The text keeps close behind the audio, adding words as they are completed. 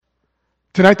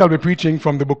Tonight I'll be preaching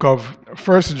from the book of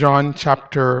 1 John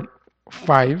chapter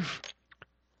 5.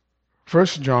 1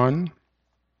 John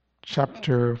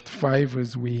chapter 5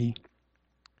 as we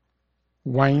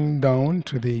wind down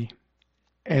to the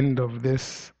end of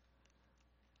this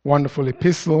wonderful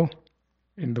epistle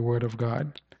in the Word of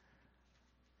God.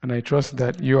 And I trust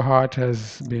that your heart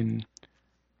has been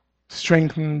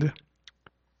strengthened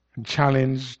and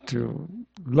challenged to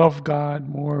love God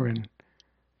more and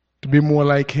to be more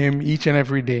like Him each and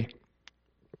every day.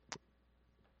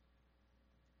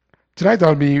 Tonight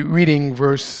I'll be reading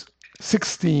verse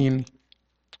 16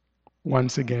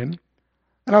 once again,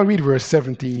 and I'll read verse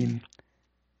 17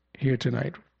 here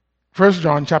tonight. 1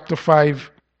 John chapter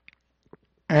 5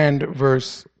 and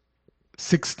verse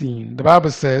 16. The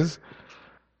Bible says,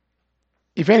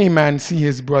 "If any man see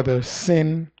his brother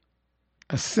sin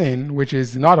a sin which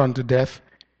is not unto death,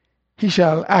 he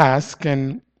shall ask,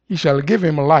 and he shall give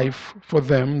him life for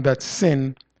them that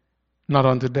sin not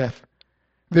unto death.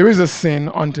 There is a sin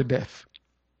unto death.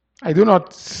 I do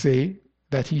not say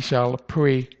that he shall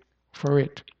pray for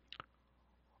it.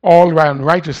 All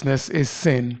unrighteousness is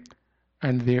sin,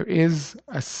 and there is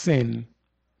a sin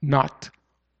not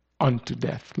unto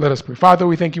death." Let us pray. Father,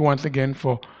 we thank you once again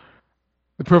for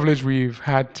the privilege we've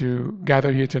had to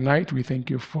gather here tonight. We thank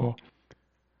you for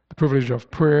the privilege of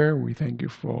prayer. We thank you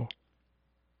for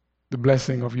the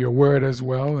blessing of your word as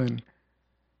well. And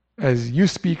as you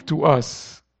speak to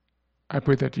us, I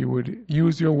pray that you would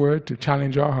use your word to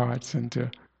challenge our hearts and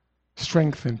to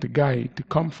strengthen, to guide, to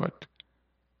comfort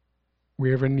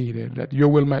wherever needed, that your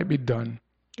will might be done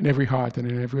in every heart and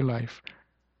in every life.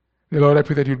 Dear Lord, I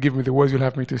pray that you'd give me the words you'll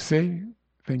have me to say.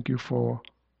 Thank you for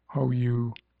how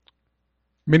you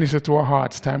minister to our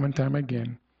hearts time and time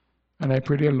again. And I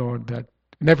pray, dear Lord, that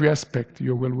in every aspect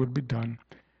your will would be done.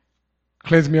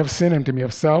 Cleanse me of sin, empty me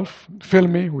of self. Fill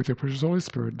me with your precious Holy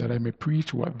Spirit, that I may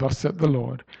preach what thus saith the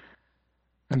Lord,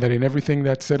 and that in everything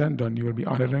that's said and done you will be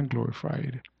honored and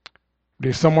glorified. If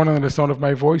there's someone under the sound of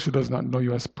my voice who does not know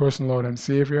you as personal Lord and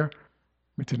Savior,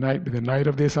 may tonight be the night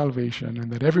of their salvation,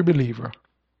 and that every believer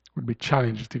would be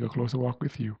challenged to take a closer walk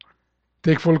with you.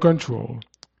 Take full control.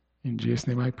 In Jesus'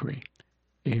 name I pray.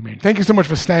 Amen. Thank you so much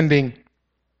for standing.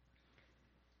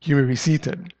 You may be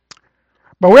seated.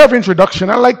 By way of introduction,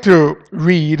 I'd like to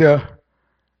read an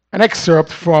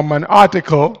excerpt from an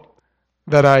article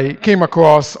that I came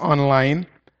across online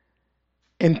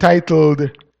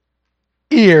entitled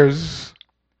 "Ears,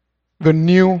 the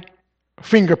New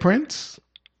Fingerprints?"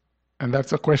 And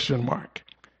that's a question mark.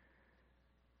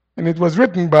 And it was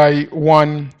written by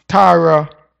one Tara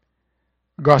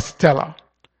Gostella.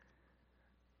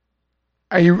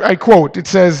 I quote, it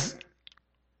says,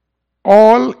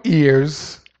 "All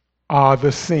ears are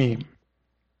the same,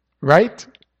 right?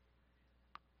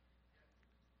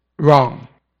 Wrong.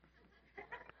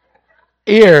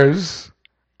 Ears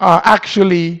are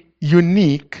actually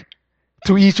unique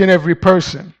to each and every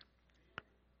person.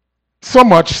 So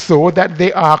much so that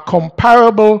they are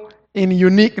comparable in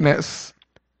uniqueness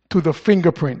to the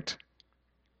fingerprint.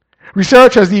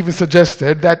 Research has even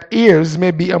suggested that ears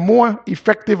may be a more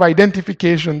effective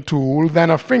identification tool than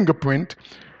a fingerprint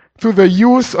through the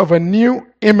use of a new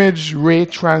image ray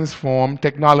transform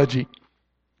technology.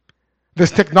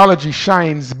 This technology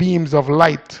shines beams of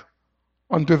light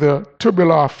onto the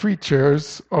tubular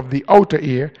features of the outer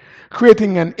ear,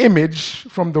 creating an image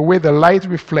from the way the light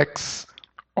reflects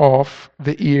off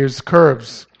the ear's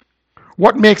curves.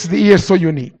 What makes the ear so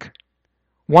unique?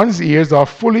 One's ears are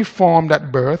fully formed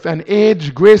at birth and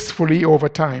age gracefully over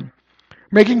time,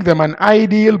 making them an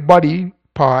ideal body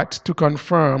part to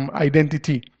confirm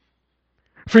identity.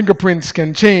 Fingerprints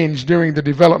can change during the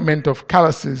development of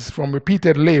calluses from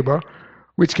repeated labor,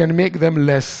 which can make them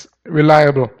less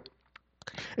reliable.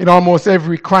 In almost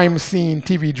every crime scene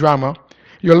TV drama,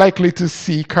 you're likely to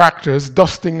see characters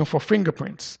dusting for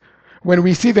fingerprints. When will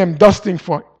we see them dusting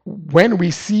for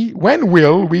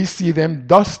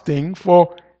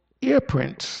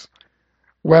earprints?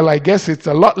 Well, I guess it's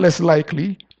a lot less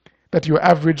likely that your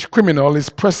average criminal is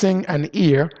pressing an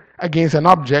ear against an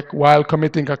object while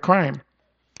committing a crime.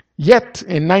 Yet,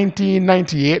 in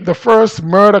 1998, the first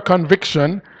murder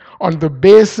conviction on the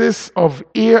basis of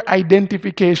ear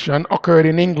identification occurred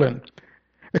in England.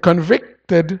 The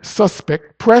convicted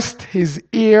suspect pressed his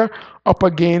ear up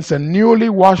against a newly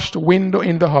washed window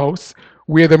in the house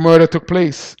where the murder took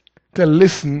place to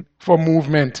listen for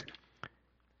movement.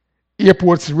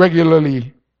 Airports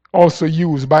regularly also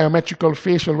use biometrical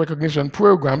facial recognition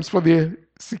programs for their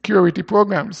security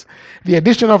programs. The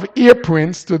addition of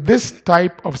earprints to this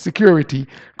type of security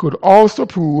could also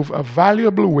prove a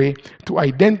valuable way to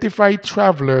identify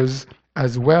travelers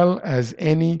as well as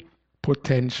any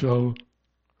potential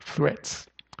threats.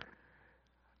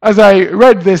 As I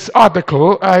read this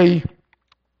article, I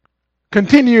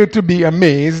continue to be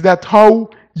amazed at how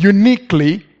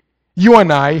uniquely you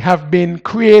and I have been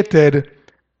created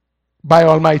by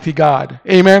Almighty God.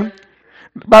 Amen.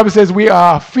 The Bible says we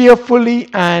are fearfully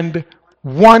and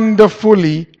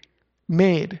wonderfully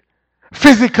made.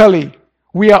 Physically,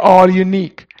 we are all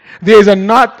unique. There is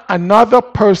not another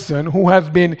person who has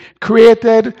been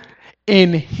created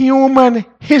in human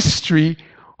history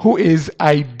who is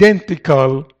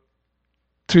identical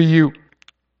to you.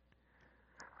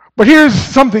 But here's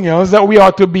something else that we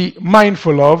ought to be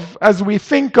mindful of as we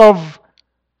think of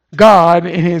God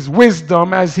in His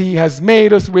wisdom, as He has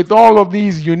made us with all of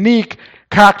these unique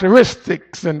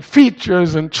characteristics and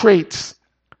features and traits.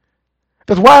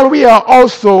 That while we are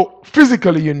also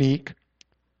physically unique,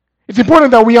 it's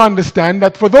important that we understand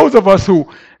that for those of us who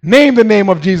name the name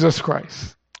of Jesus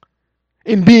Christ,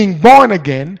 in being born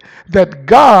again, that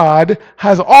God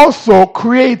has also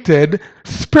created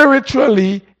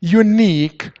spiritually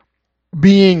unique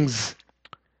beings.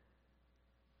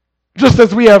 Just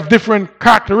as we have different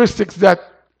characteristics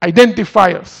that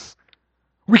identify us.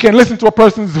 We can listen to a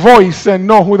person's voice and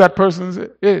know who that person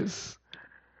is.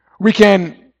 We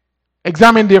can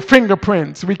examine their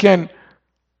fingerprints. We can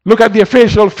look at their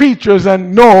facial features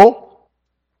and know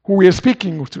who we are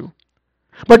speaking to.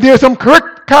 But there are some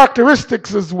correct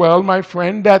characteristics as well, my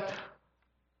friend, that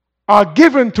are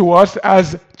given to us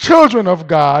as children of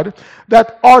God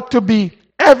that ought to be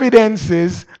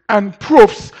evidences and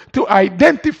proofs to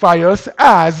identify us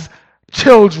as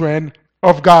children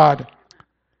of God.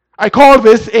 I call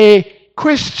this a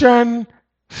Christian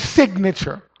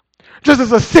signature. Just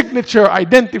as a signature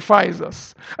identifies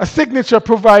us, a signature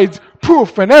provides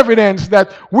proof and evidence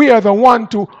that we are the one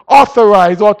to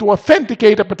authorize or to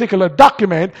authenticate a particular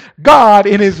document. God,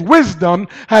 in His wisdom,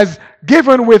 has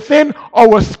given within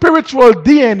our spiritual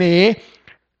DNA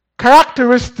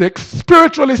characteristics,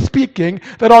 spiritually speaking,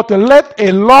 that ought to let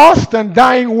a lost and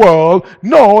dying world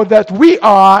know that we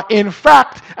are, in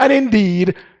fact and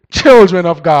indeed, children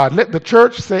of God. Let the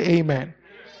church say amen.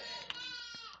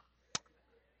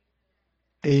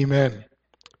 Amen.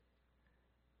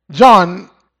 John,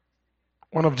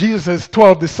 one of Jesus'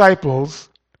 12 disciples,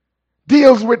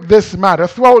 deals with this matter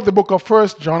throughout the book of 1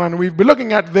 John, and we've been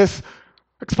looking at this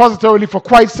expositorily for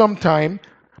quite some time.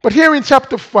 But here in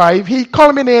chapter 5, he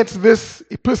culminates this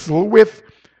epistle with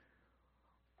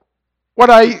what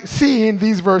I see in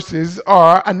these verses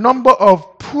are a number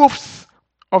of proofs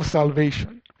of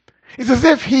salvation. It's as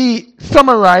if he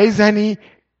summarized and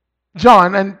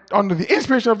John, and under the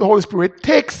inspiration of the Holy Spirit,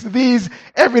 takes these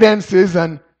evidences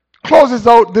and closes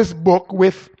out this book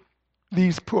with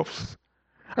these proofs.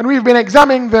 And we've been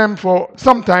examining them for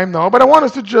some time now, but I want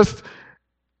us to just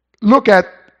look at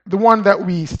the one that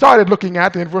we started looking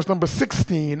at in verse number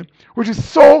 16, which is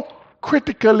so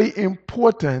critically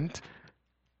important.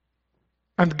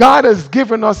 And God has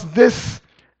given us this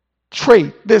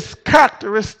trait, this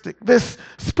characteristic, this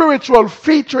spiritual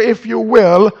feature, if you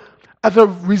will, as a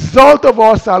result of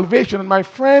our salvation. And my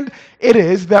friend, it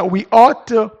is that we ought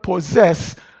to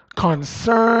possess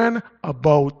concern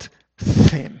about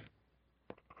sin.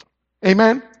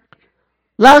 Amen?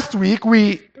 Last week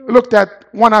we looked at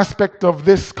one aspect of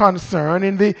this concern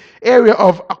in the area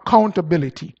of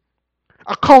accountability.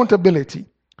 Accountability.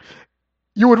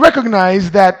 You would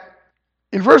recognize that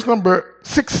in verse number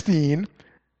 16,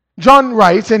 John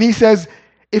writes and he says,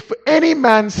 if any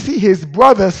man see his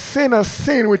brother sin a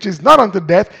sin which is not unto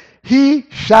death, he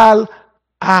shall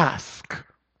ask.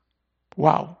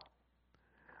 Wow.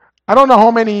 I don't know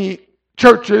how many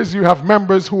churches you have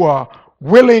members who are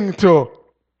willing to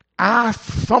ask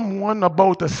someone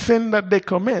about a sin that they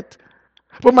commit.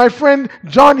 But my friend,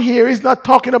 John here is not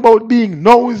talking about being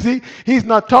nosy. He's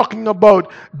not talking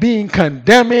about being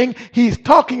condemning. He's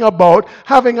talking about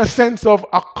having a sense of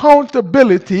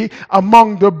accountability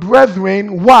among the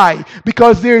brethren. Why?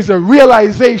 Because there's a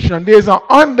realization, there's an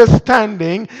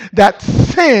understanding that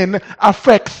sin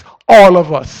affects all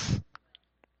of us.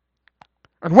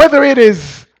 And whether it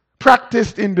is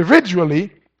practiced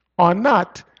individually or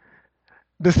not,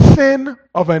 the sin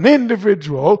of an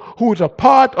individual who's a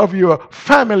part of your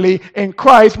family in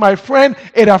Christ, my friend,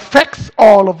 it affects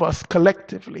all of us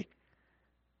collectively.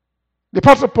 The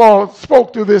Apostle Paul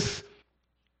spoke to this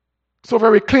so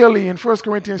very clearly in 1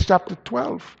 Corinthians chapter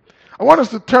 12. I want us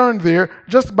to turn there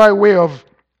just by way of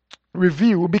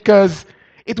review because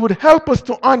it would help us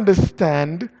to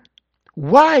understand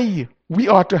why we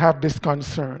ought to have this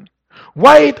concern.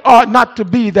 Why it ought not to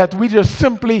be that we just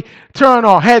simply turn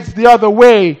our heads the other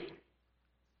way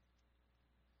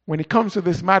when it comes to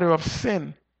this matter of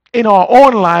sin in our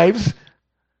own lives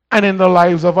and in the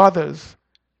lives of others.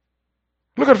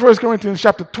 Look at 1 Corinthians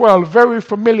chapter 12, very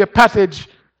familiar passage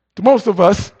to most of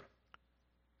us.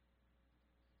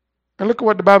 And look at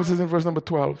what the Bible says in verse number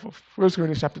 12 of 1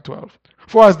 Corinthians chapter 12.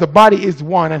 For as the body is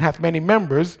one and hath many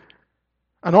members,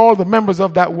 and all the members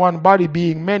of that one body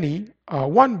being many are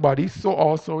one body, so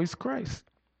also is Christ.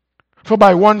 For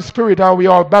by one Spirit are we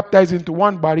all baptized into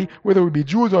one body, whether we be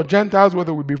Jews or Gentiles,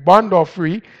 whether we be bond or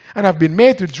free, and have been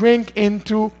made to drink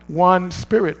into one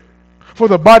Spirit. For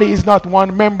the body is not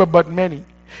one member but many.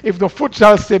 If the foot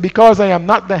shall say, because I am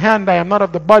not the hand, I am not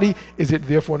of the body, is it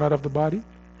therefore not of the body?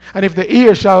 And if the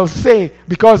ear shall say,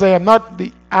 because I am not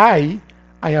the eye,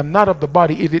 I am not of the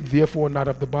body, is it therefore not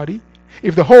of the body?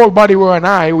 If the whole body were an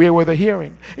eye, where were the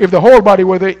hearing? If the whole body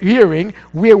were the hearing,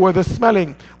 where were the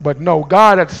smelling? But no,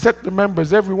 God hath set the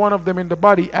members, every one of them in the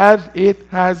body, as it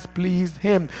has pleased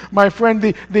him. My friend,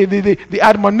 the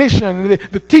admonition,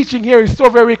 the teaching here is so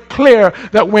very clear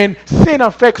that when sin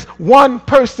affects one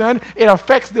person, it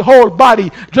affects the whole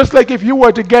body. Just like if you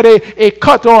were to get a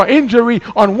cut or injury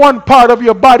on one part of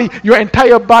your body, your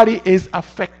entire body is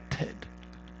affected.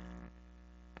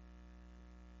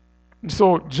 And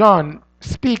so John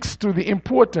speaks to the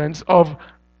importance of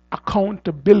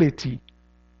accountability.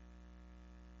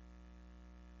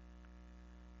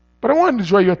 But I want to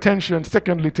draw your attention,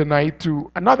 secondly, tonight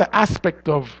to another aspect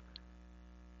of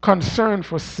concern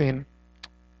for sin.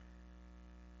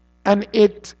 And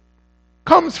it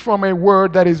comes from a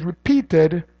word that is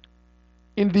repeated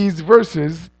in these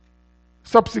verses,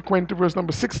 subsequent to verse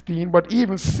number 16, but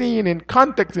even seen in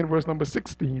context in verse number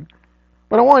 16.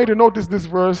 But I want you to notice this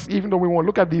verse, even though we won't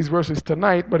look at these verses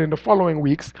tonight, but in the following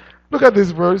weeks, look at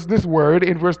this verse, this word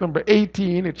in verse number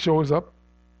 18, it shows up.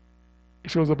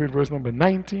 It shows up in verse number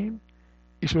 19.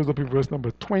 It shows up in verse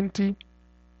number 20,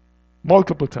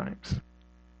 multiple times.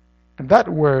 And that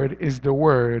word is the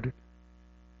word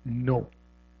know.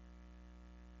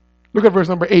 Look at verse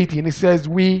number 18. It says,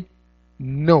 we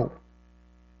know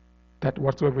that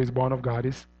whatsoever is born of God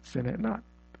is sinneth not.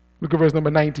 Look at verse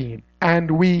number 19. And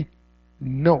we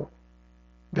know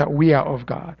that we are of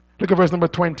God. Look at verse number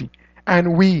 20.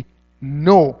 And we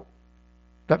know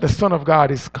that the Son of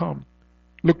God is come.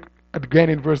 Look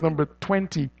again in verse number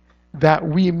 20. That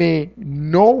we may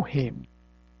know him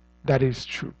that is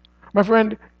true. My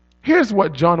friend, here's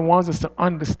what John wants us to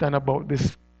understand about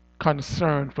this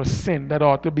concern for sin that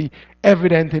ought to be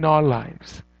evident in our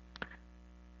lives.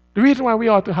 The reason why we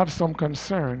ought to have some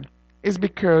concern is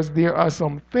because there are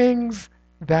some things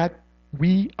that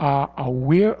we are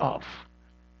aware of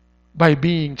by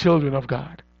being children of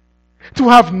God. To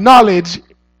have knowledge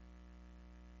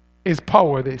is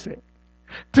power, they say.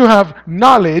 To have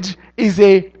knowledge is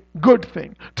a good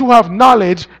thing. To have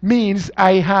knowledge means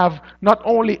I have not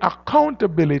only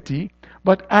accountability,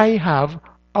 but I have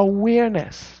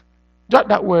awareness. Jot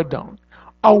that word down.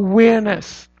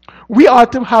 Awareness. We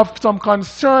ought to have some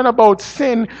concern about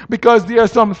sin because there are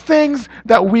some things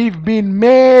that we've been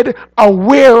made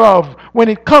aware of when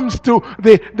it comes to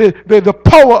the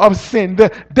power of sin,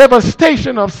 the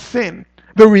devastation of sin,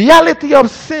 the reality of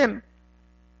sin.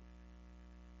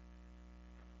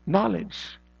 Knowledge.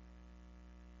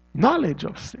 Knowledge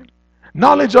of sin.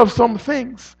 Knowledge of some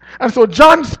things. And so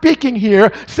John speaking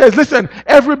here says, listen,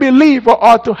 every believer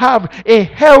ought to have a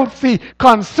healthy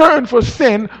concern for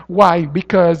sin. Why?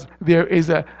 Because there is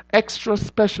an extra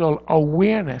special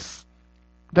awareness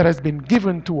that has been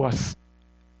given to us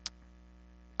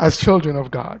as children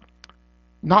of God.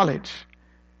 Knowledge.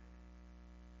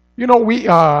 You know, we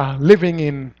are living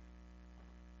in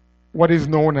what is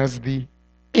known as the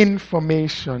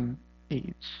information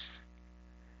age.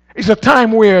 It's a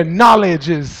time where knowledge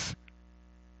is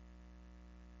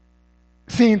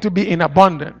seen to be in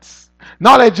abundance.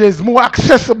 Knowledge is more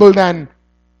accessible than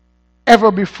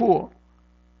ever before.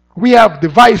 We have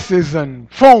devices and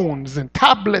phones and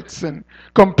tablets and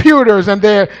computers, and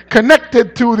they're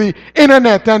connected to the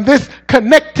internet. And this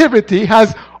connectivity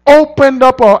has opened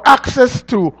up our access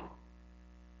to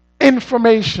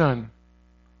information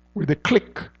with a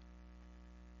click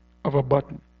of a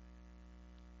button.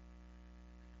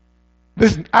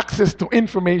 This access to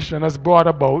information has brought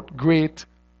about great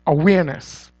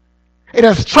awareness. It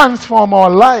has transformed our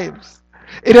lives.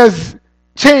 It has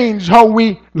changed how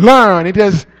we learn. It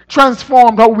has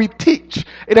transformed how we teach.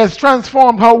 It has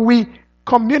transformed how we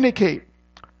communicate.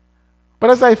 But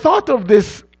as I thought of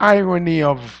this irony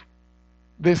of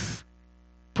this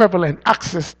prevalent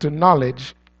access to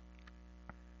knowledge,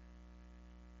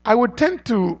 I would tend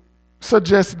to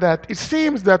suggest that it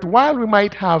seems that while we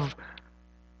might have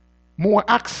more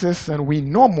access and we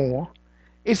know more,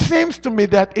 it seems to me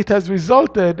that it has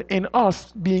resulted in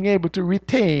us being able to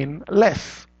retain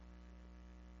less.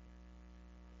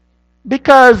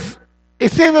 Because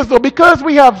it seems as though because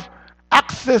we have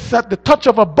access at the touch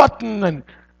of a button and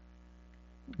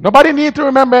nobody needs to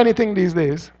remember anything these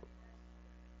days.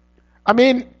 I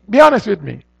mean, be honest with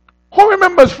me. Who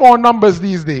remembers phone numbers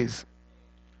these days?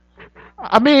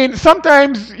 I mean,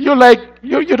 sometimes you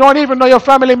don't even know your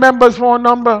family member's phone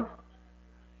number.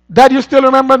 Dad, you still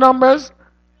remember numbers?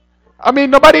 I mean,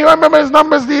 nobody remembers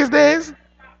numbers these days.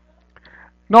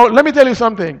 No, let me tell you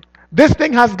something. This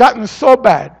thing has gotten so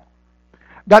bad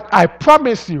that I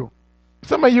promise you,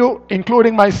 some of you,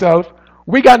 including myself,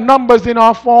 we got numbers in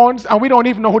our phones and we don't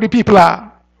even know who the people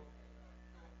are.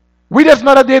 We just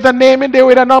know that there's a name in there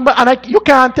with a number and you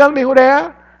can't tell me who they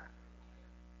are.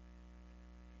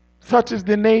 Such is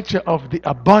the nature of the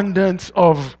abundance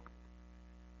of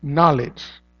knowledge.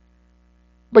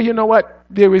 But you know what?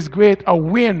 There is great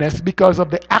awareness because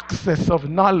of the access of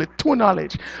knowledge to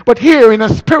knowledge. But here in a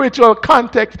spiritual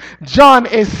context, John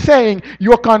is saying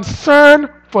your concern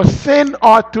for sin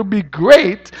ought to be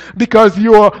great because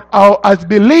as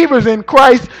believers in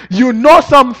Christ, you know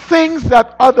some things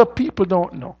that other people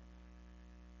don't know.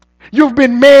 You've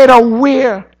been made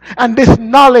aware, and this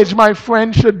knowledge, my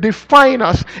friend, should define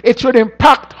us. It should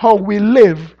impact how we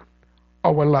live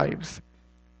our lives.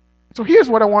 So here's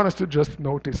what I want us to just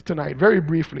notice tonight, very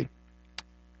briefly,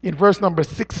 in verse number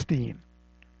 16,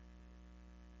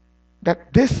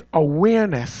 that this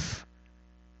awareness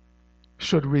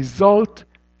should result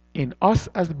in us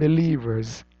as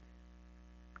believers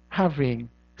having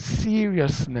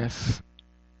seriousness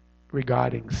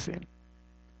regarding sin.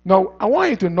 Now, I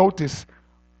want you to notice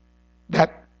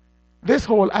that this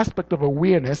whole aspect of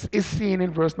awareness is seen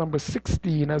in verse number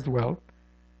 16 as well.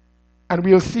 And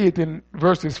we'll see it in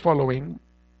verses following.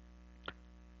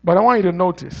 But I want you to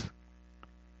notice,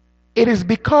 it is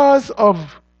because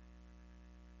of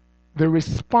the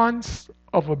response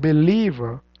of a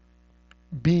believer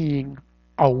being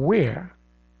aware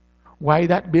why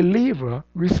that believer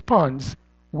responds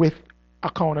with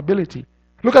accountability.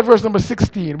 Look at verse number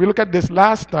 16. We looked at this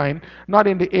last time, not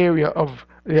in the area of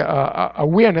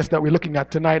awareness that we're looking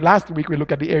at tonight. Last week we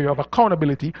looked at the area of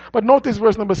accountability. But notice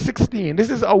verse number 16.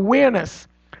 This is awareness.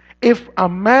 If a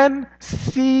man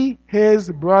see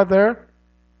his brother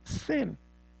sin.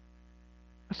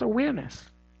 That's awareness.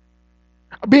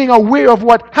 Being aware of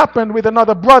what happened with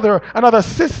another brother, another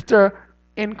sister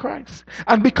in Christ.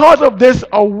 And because of this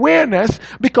awareness,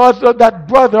 because of that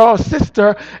brother or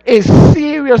sister is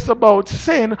serious about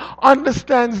sin,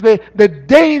 understands the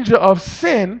danger of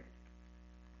sin,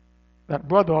 that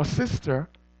brother or sister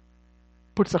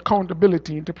puts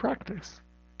accountability into practice.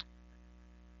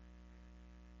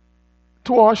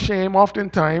 To our shame,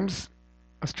 oftentimes,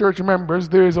 as church members,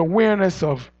 there is awareness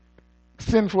of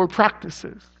sinful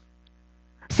practices,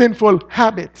 sinful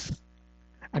habits,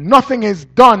 and nothing is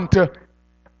done to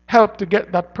help to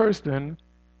get that person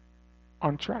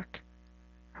on track.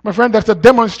 My friend, that's a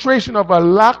demonstration of a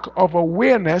lack of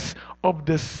awareness of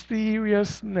the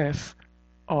seriousness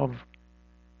of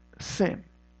sin.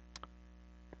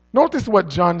 Notice what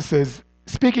John says,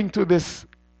 speaking to this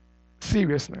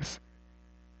seriousness.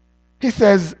 He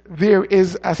says, there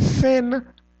is a sin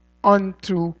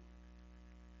unto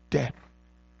death.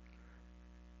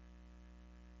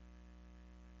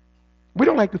 We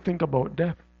don't like to think about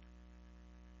death.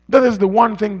 That is the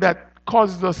one thing that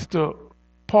causes us to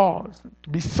pause, to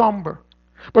be somber.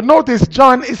 But notice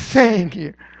John is saying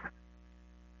here.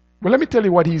 Well, let me tell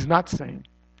you what he's not saying.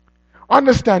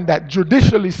 Understand that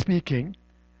judicially speaking,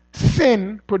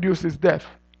 sin produces death.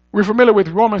 We're familiar with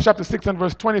Romans chapter 6 and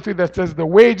verse 23 that says the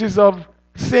wages of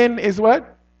sin is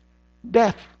what?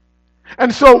 Death.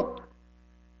 And so,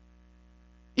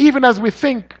 even as we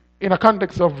think in a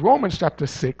context of Romans chapter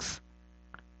 6,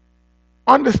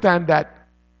 understand that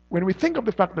when we think of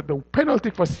the fact that the penalty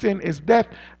for sin is death,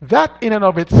 that in and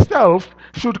of itself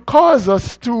should cause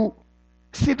us to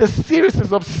see the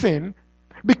seriousness of sin,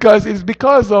 because it's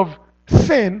because of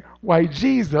sin why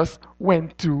Jesus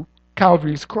went to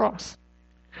Calvary's cross.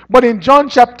 But in John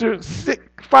chapter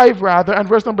 5 and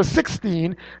verse number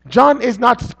 16, John is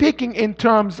not speaking in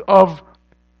terms of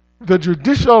the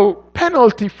judicial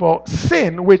penalty for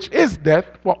sin, which is death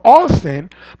for all sin,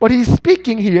 but he's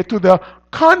speaking here to the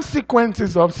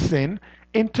consequences of sin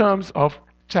in terms of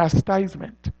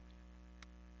chastisement.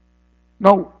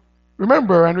 Now,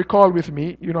 remember and recall with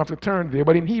me, you don't have to turn there,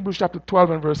 but in Hebrews chapter 12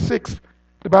 and verse 6,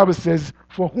 the Bible says,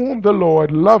 for whom the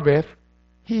Lord loveth,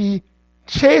 he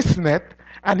chasteneth,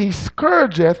 and he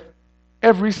scourgeth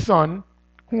every son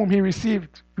whom he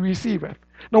receiveth.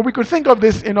 Now, we could think of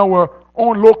this in our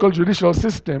own local judicial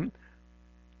system,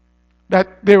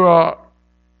 that there are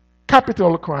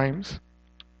capital crimes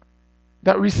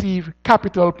that receive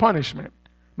capital punishment.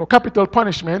 Now, capital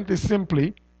punishment is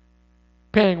simply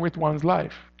paying with one's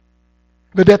life,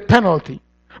 the death penalty.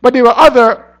 But there are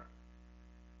other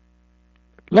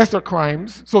lesser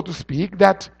crimes, so to speak,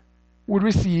 that would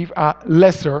receive a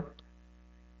lesser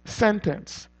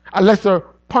sentence, a lesser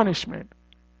punishment.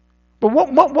 But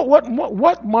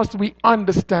what must we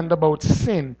understand about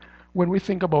sin when we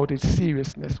think about its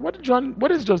seriousness? What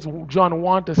does John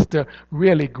want us to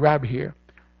really grab here?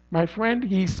 My friend,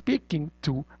 he's speaking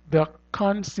to the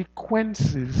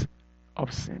consequences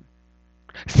of sin.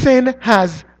 Sin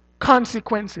has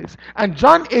consequences. And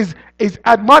John is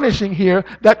admonishing here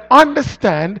that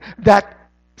understand that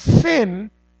sin,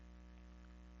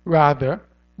 rather,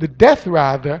 the death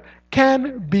rather,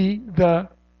 can be the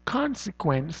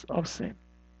consequence of sin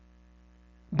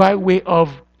by way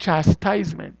of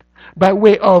chastisement, by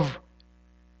way of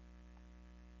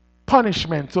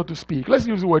punishment, so to speak. Let's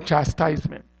use the word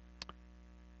chastisement.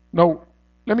 Now,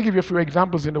 let me give you a few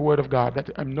examples in the Word of God that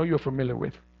I know you're familiar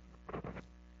with.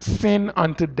 Sin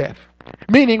unto death,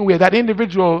 meaning where that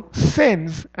individual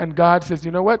sins and God says,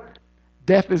 you know what?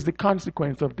 Death is the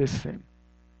consequence of this sin.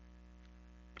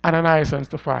 Ananias and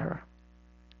Sapphira.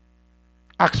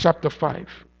 Acts chapter 5,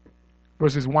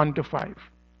 verses 1 to 5.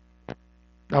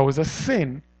 That was a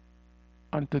sin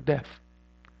unto death.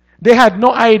 They had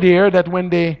no idea that when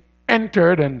they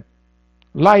entered and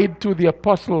lied to the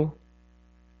apostle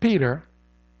Peter,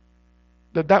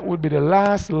 that would be the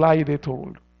last lie they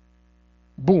told.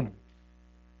 Boom.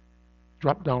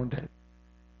 Drop down dead.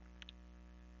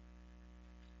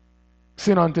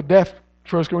 Sin unto death,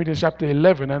 1 Corinthians chapter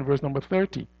 11 and verse number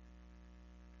 30.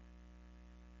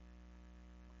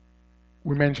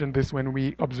 We mentioned this when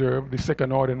we observed the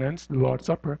second ordinance, the Lord's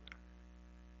Supper.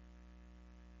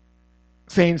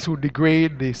 Saints who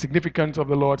degrade the significance of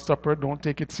the Lord's Supper don't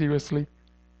take it seriously.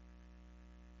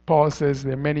 Paul says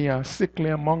there many are sickly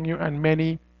among you and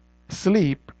many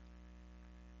sleep.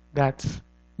 That's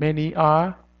many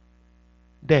are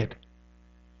dead.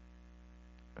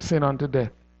 Sin unto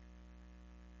death.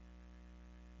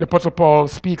 The Apostle Paul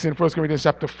speaks in 1 Corinthians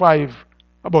chapter 5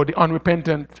 about the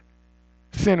unrepentant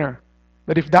sinner.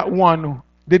 That if that one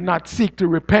did not seek to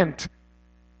repent,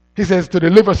 he says, to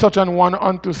deliver such an one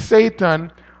unto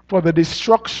Satan for the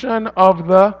destruction of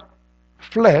the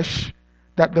flesh,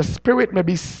 that the spirit may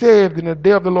be saved in the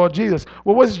day of the Lord Jesus.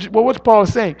 What was Paul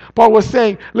saying? Paul was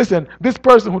saying, listen, this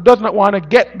person who does not want to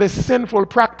get this sinful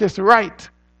practice right,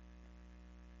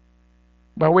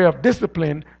 by way of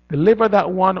discipline, deliver that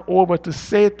one over to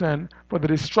Satan for the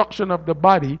destruction of the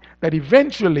body, that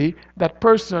eventually that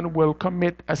person will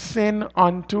commit a sin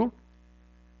unto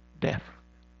death.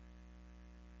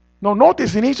 Now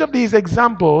notice in each of these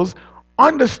examples,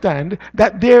 understand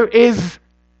that there is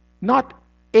not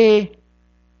a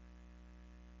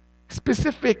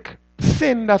specific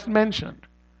sin that's mentioned.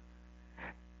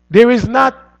 There is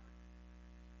not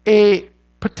a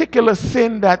particular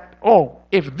sin that,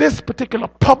 if this particular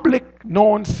public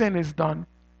known sin is done,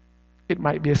 it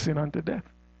might be a sin unto death.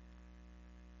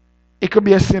 It could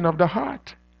be a sin of the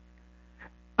heart.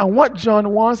 And what John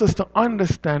wants us to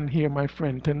understand here, my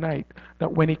friend, tonight,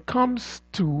 that when it comes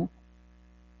to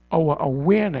our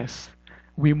awareness,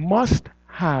 we must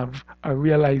have a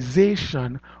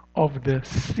realization of the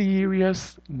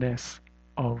seriousness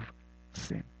of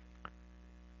sin.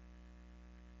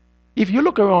 If you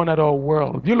look around at our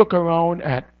world, you look around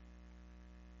at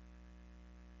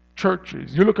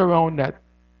churches, you look around at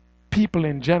people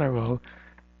in general,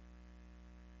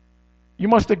 you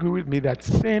must agree with me that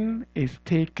sin is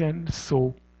taken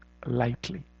so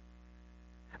lightly.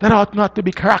 That ought not to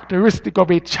be characteristic of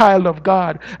a child of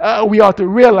God. We ought to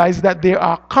realize that there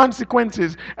are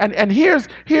consequences. And here's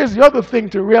the other thing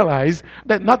to realize,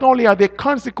 that not only are there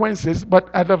consequences,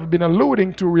 but as I've been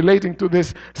alluding to relating to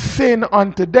this sin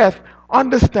unto death,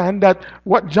 understand that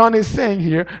what John is saying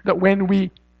here, that when we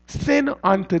sin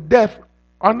unto death,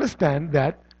 understand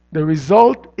that the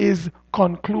result is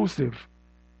conclusive.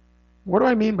 What do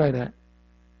I mean by that?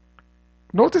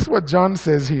 Notice what John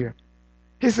says here.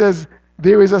 He says,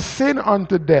 there is a sin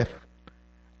unto death.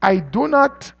 I do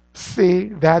not say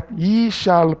that ye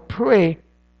shall pray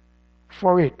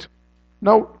for it.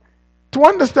 Now, to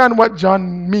understand what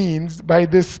John means by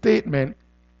this statement,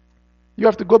 you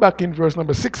have to go back in verse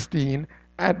number 16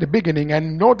 at the beginning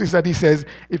and notice that he says,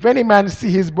 if any man see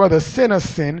his brother sin a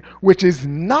sin which is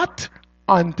not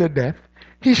unto death,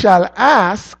 he shall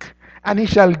ask and he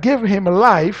shall give him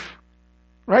life,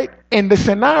 right? In the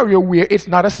scenario where it's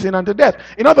not a sin unto death.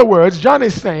 In other words, John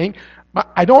is saying,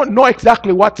 But I don't know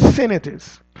exactly what sin it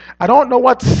is. I don't know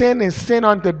what sin is sin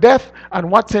unto death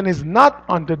and what sin is not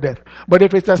unto death. But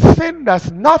if it's a sin that's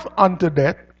not unto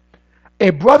death, a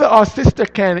brother or sister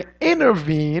can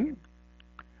intervene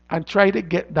and try to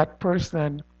get that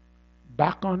person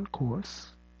back on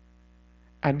course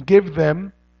and give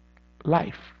them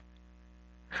life.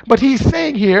 But he's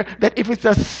saying here that if it's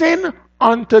a sin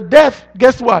unto death,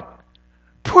 guess what?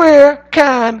 Prayer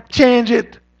can change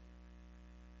it.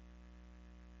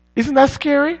 Isn't that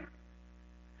scary?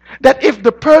 That if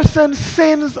the person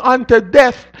sins unto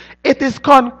death, it is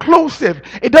conclusive.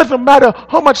 It doesn't matter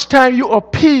how much time you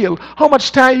appeal, how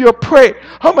much time you pray,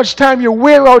 how much time you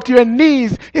wear out your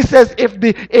knees. He says if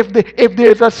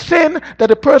there's a sin that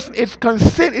the person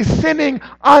is sinning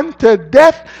unto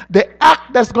death, the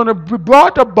act that's going to be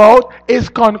brought about is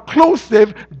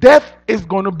conclusive. Death is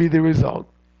going to be the result.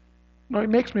 Now it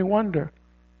makes me wonder,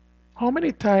 how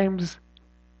many times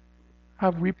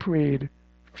have we prayed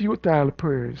futile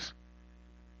prayers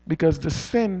because the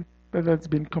sin that has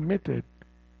been committed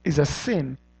is a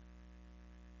sin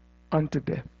unto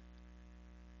death?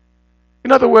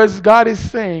 In other words, God is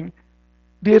saying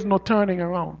there's no turning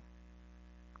around,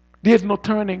 there's no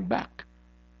turning back.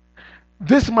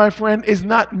 This, my friend, is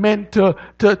not meant to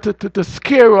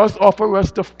scare us or for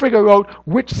us to figure out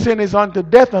which sin is unto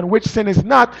death and which sin is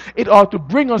not. It ought to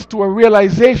bring us to a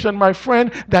realization, my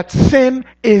friend, that sin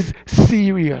is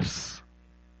serious.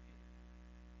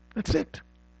 That's it.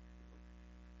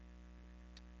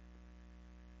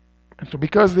 And so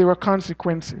because there are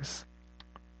consequences,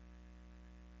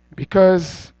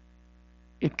 because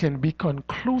it can be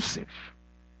conclusive,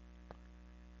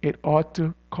 it ought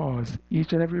to cause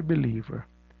each and every believer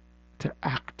to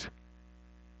act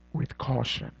with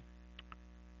caution.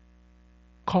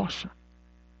 Caution.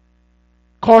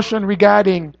 Caution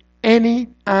regarding any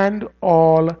and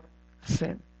all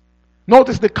sin.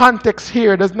 Notice the context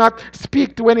here does not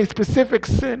speak to any specific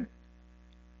sin,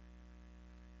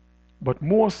 but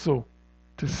more so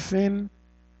to sin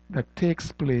that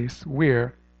takes place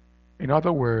where, in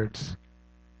other words,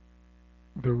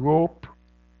 the rope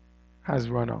has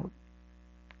run out.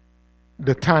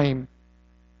 The time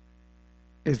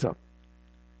is up.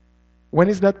 When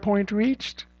is that point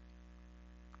reached?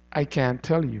 I can't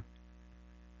tell you.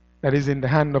 That is in the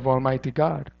hand of Almighty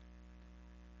God.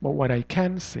 But what I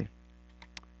can say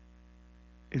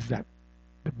is that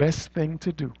the best thing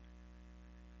to do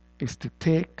is to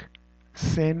take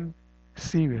sin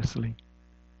seriously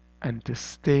and to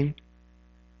stay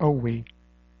away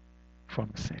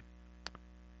from sin.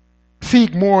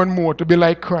 Seek more and more to be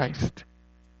like Christ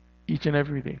each and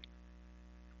every day.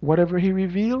 Whatever He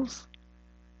reveals,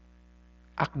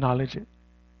 acknowledge it,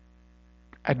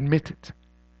 admit it,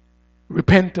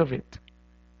 repent of it,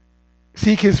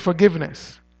 seek His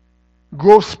forgiveness,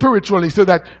 grow spiritually so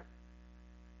that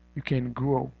you can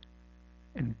grow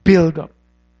and build up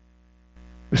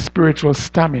the spiritual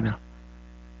stamina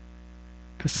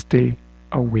to stay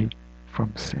away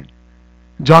from sin.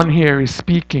 John here is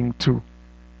speaking to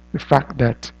the fact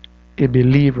that a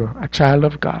believer, a child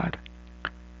of God,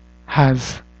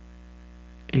 has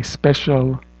a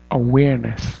special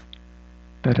awareness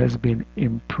that has been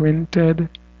imprinted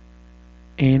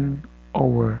in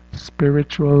our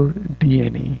spiritual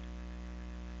DNA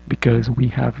because we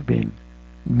have been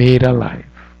made alive.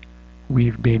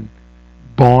 We've been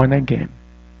born again.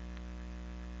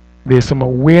 There's some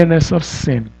awareness of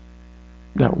sin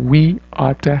that we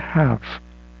ought to have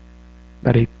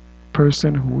that a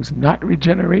person who's not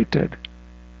regenerated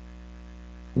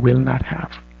will not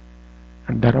have.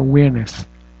 And that awareness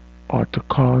ought to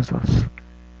cause us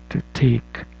to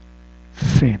take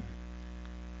sin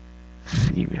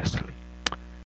seriously.